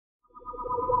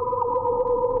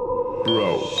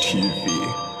Bro TV.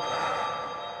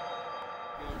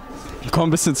 Wir kommen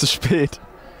ein bisschen zu spät.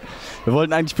 Wir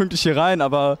wollten eigentlich pünktlich hier rein,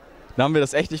 aber dann haben wir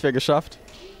das echt nicht mehr geschafft.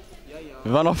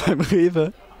 Wir waren noch beim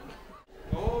Rewe.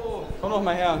 Oh, komm doch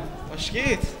mal her. Was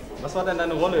geht? Was war denn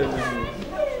deine Rolle in diesem?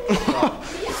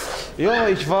 Ja,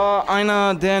 ich war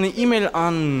einer, der eine E-Mail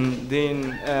an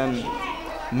den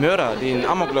Mörder, den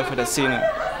Amokläufer der Szene,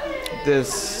 des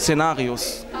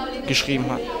Szenarios geschrieben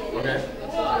hat. Okay.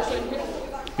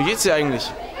 Wie geht's dir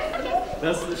eigentlich?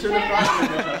 Das ist eine schöne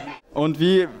Frage. Und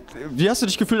wie hast du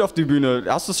dich gefühlt auf die Bühne?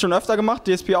 Hast du es schon öfter gemacht,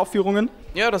 DSP-Aufführungen?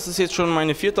 Ja, das ist jetzt schon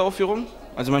meine 4. Aufführung,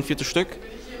 also mein 4. Stück.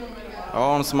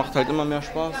 Ja, und es macht halt immer mehr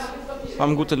Spaß. Wir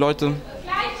haben gute Leute.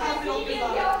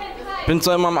 Bin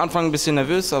zwar immer am Anfang ein bisschen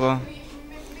nervös, aber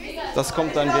das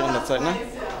kommt dann während der Zeit, ne?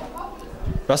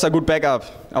 Du hast ja gut Backup.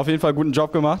 Auf jeden Fall guten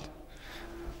Job gemacht.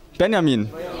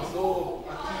 Benjamin.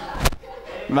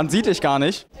 Man sieht dich gar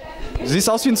nicht. Du siehst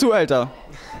aus wie ein Zuhälter.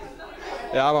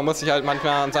 Ja, man muss sich halt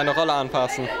manchmal an seine Rolle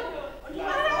anpassen.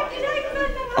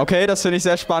 Okay, das finde ich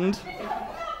sehr spannend.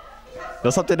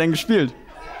 Was habt ihr denn gespielt?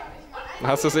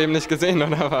 Hast du es eben nicht gesehen,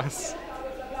 oder was?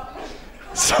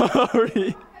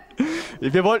 Sorry.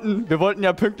 Wir wollten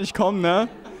ja pünktlich kommen, ne?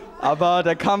 Aber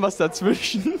da kam was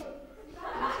dazwischen.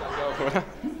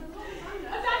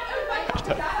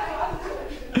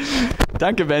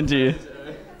 Danke, Benji.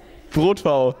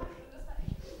 Brotv.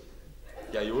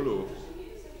 Ja, YOLO.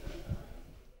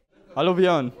 Hallo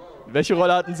Björn. Welche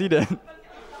Rolle hatten Sie denn?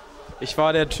 Ich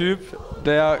war der Typ,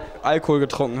 der Alkohol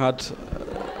getrunken hat.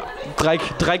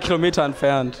 3 Kilometer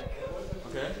entfernt.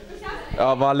 Okay.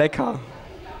 Ja, war lecker.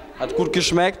 Hat gut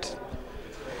geschmeckt.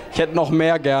 Ich hätte noch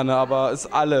mehr gerne, aber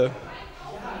ist alle.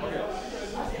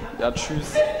 Ja,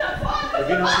 tschüss. Für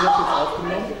wen hast du das jetzt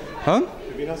aufgenommen? Hä?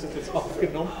 Für wen hast du das jetzt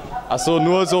aufgenommen? Ach so,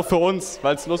 nur so für uns,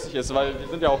 weil es lustig ist, weil wir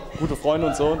sind ja auch gute Freunde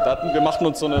und so. Wir machten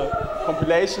uns so eine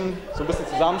Compilation, so ein bisschen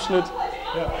Zusammenschnitt.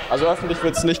 Ja. Also öffentlich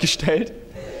wird es nicht gestellt.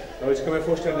 Aber ich kann mir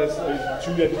vorstellen, dass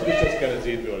Julia Dietrich das gerne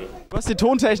sehen würde. Du hast die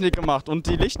Tontechnik gemacht und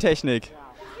die Lichttechnik.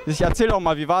 Erzähl doch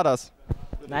mal, wie war das?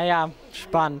 Naja,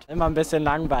 spannend. Immer ein bisschen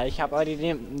langweilig. Ich habe aber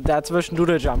dazwischen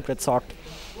Doodle Jump gezockt.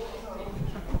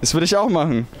 Das würde ich auch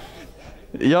machen.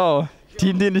 Ja,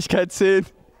 Teamdienlichkeit 10,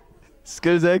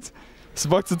 Skill 6. Hast du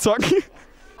Bock zu zocken?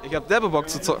 Ich hab derbe Bock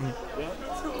zu zocken.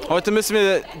 Heute müssen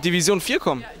wir Division 4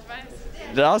 kommen.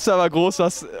 Da hast du aber groß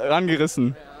was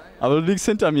rangerissen. Aber du liegst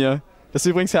hinter mir. Das ist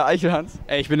übrigens Herr Eichelhans.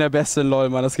 Ey, ich bin der Beste in LOL,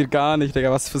 Mann. Das geht gar nicht,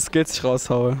 Digga. Was für Skills ich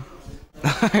raushaue.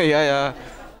 Ja, ja.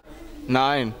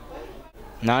 Nein.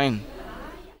 Nein.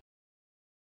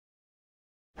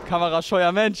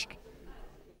 Kamerascheuer Mensch.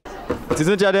 Sie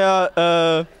sind ja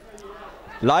der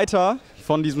Leiter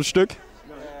von diesem Stück.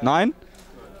 Nein?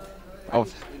 Auf.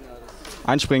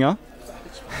 Einspringer.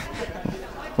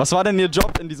 Was war denn Ihr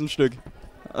Job in diesem Stück?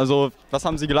 Also, was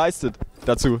haben Sie geleistet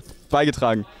dazu,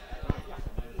 beigetragen?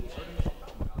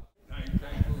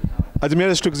 Also mir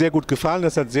hat das Stück sehr gut gefallen,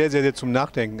 das hat sehr, sehr, sehr zum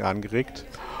Nachdenken angeregt.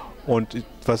 Und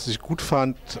was ich gut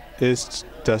fand, ist,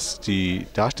 dass die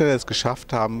Darsteller es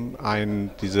geschafft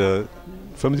haben, diese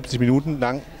 75 Minuten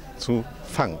lang zu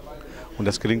fangen. Und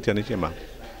das gelingt ja nicht immer.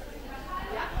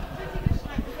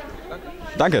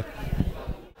 Danke.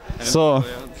 So.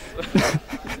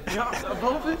 Ja,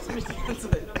 warum willst du mich die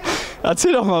ganze Zeit?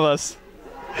 Erzähl doch mal was.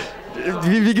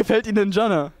 Wie gefällt Ihnen denn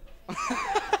Jana?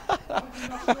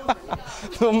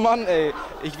 Oh Mann, ey.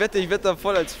 Ich wette, da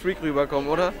voll als Freak rüberkommen,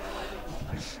 oder?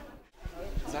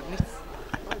 Sag nichts.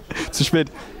 Zu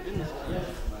spät.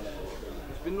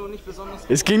 Ich bin nur nicht besonders...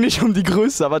 Es ging nicht um die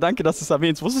Größe, aber danke, dass du es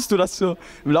erwähnst. Wusstest du, dass du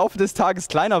im Laufe des Tages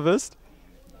kleiner wirst?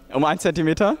 Um 1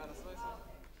 Zentimeter?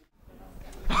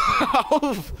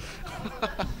 Auf!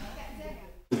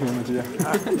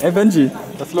 Ey Benji,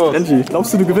 Was ist los? Benji,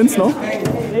 glaubst du gewinnst noch?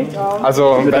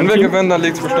 Also, wenn wir gewinnen, dann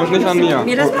liegt es bestimmt nicht an mir.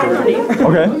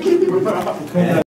 Okay.